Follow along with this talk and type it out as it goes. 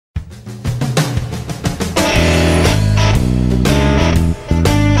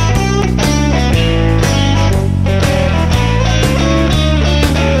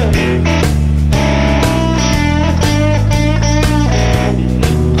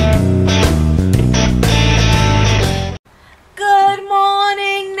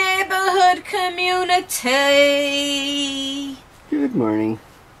Good morning.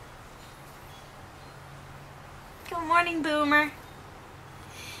 Good morning, Boomer.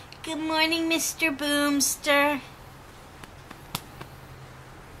 Good morning, Mr. Boomster.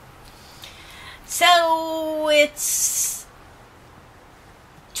 So, it's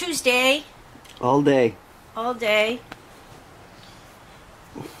Tuesday. All day. All day.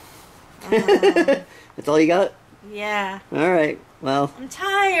 That's all you got? Yeah. All right. Well, I'm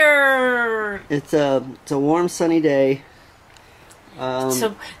tired. it's a warm, sunny day.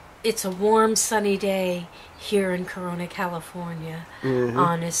 So, it's a warm, sunny day here in Corona, California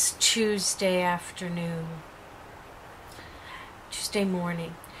on this Tuesday afternoon. Tuesday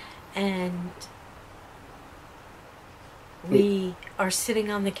morning. And we are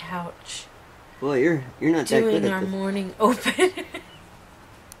sitting on the couch. Well, you're not that good doing at our this. morning open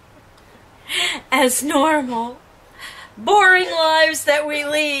as normal. Boring lives that we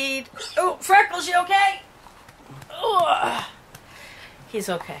lead. Oh, Freckles, you okay? Ugh. He's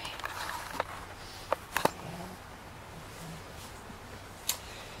okay.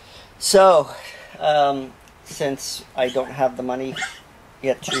 So, since I don't have the money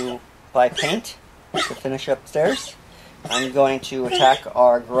yet to buy paint to finish upstairs, I'm going to attack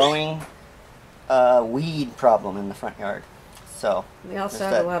our growing weed problem in the front yard. So We also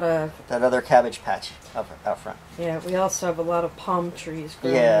there's have a lot of other cabbage patch out front. we also have a lot of palm trees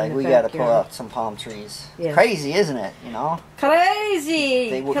growing Yeah, in the we got to backyard. pull out some palm trees. Yeah. Crazy, isn't it? You know, Crazy.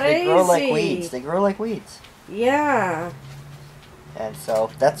 they Crazy. grow like weeds. They grow like weeds. Yeah. And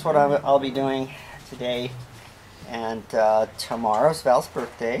so that's what I'll be doing today. And tomorrow's Val's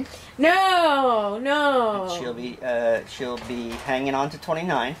birthday. No. And she'll be hanging on to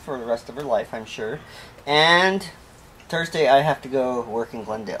 29 for the rest of her life, I'm sure. And Thursday I have to go work in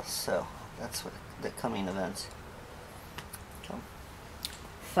Glendale, so that's what the coming events. So.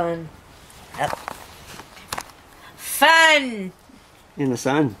 Fun. Yep. Fun. In the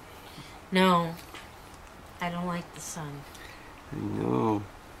sun. No. I don't like the sun. I know.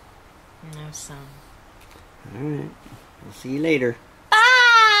 No sun. All right. We'll see you later.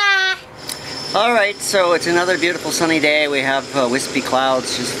 Ah! All right, so it's another beautiful sunny day. We have wispy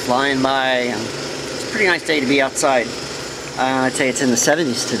clouds just flying by, and it's a pretty nice day to be outside. I'd say it's in the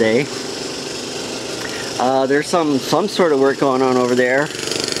 70s today. There's some sort of work going on over there.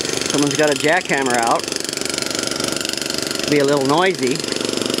 Someone's got a jackhammer out. Be a little noisy.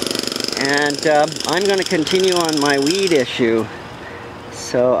 And I'm going to continue on my weed issue.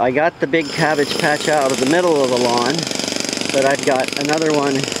 So I got the big cabbage patch out of the middle of the lawn, but I've got another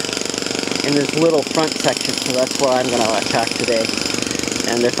one in this little front section, so that's what I'm going to attack today.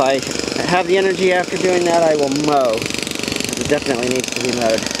 And if I have the energy after doing that, I will mow. It definitely needs to be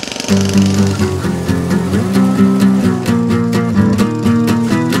mowed.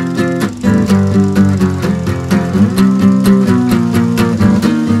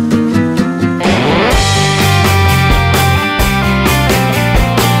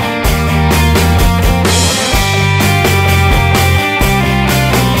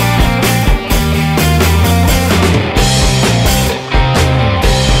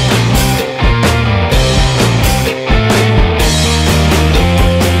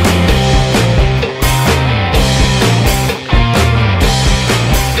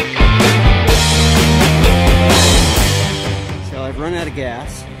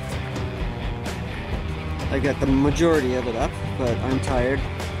 Gas. I got the majority of it up, but I'm tired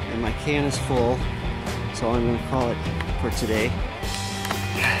and my can is full, so I'm going to call it for today.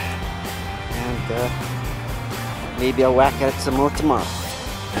 And maybe I'll whack at it some more tomorrow.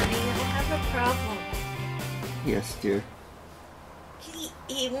 Honey, I have a problem. Yes, dear.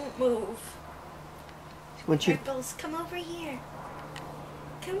 He won't move. Once you, Freckles, come over here.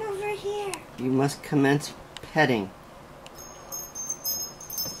 Come over here. you must commence petting.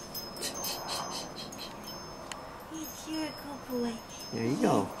 You're a good boy. There you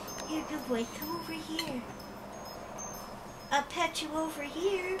go. You're a good boy. Come over here. I'll pet you over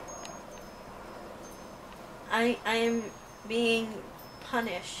here. I am being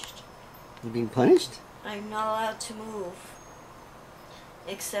punished. You're being punished? I'm not allowed to move.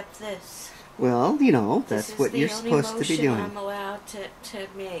 Except this. Well, you know, that's what you're supposed to be doing. I'm allowed to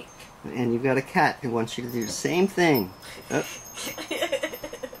make. And you've got a cat who wants you to do the same thing. Oh,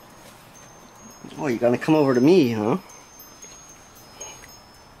 oh, you're gonna come over to me, huh?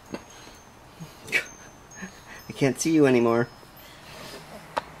 I can't see you anymore.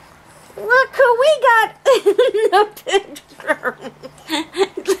 Look who we got in the picture.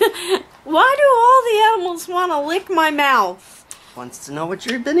 Why do all the animals want to lick my mouth? Wants to know what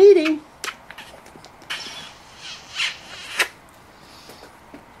you've been eating.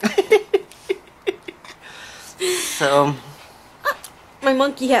 So, My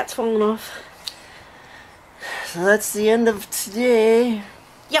monkey hat's falling off. So that's the end of today.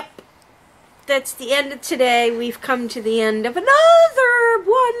 Yep. That's the end of today. We've come to the end of another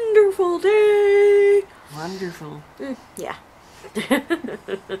wonderful day. Wonderful. Yeah.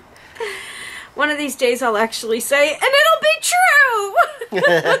 One of these days I'll actually say, and it'll be true!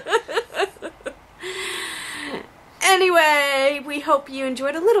 Anyway, we hope you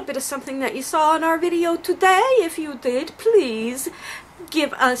enjoyed a little bit of something that you saw in our video today. If you did, please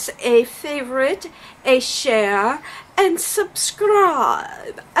give us a favorite, a share, and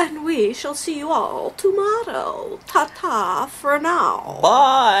subscribe. And we shall see you all tomorrow. Ta-ta for now.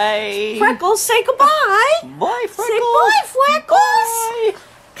 Bye. Freckles, say goodbye. Bye, Freckles. Say bye,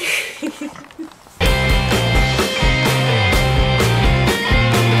 Freckles. Bye.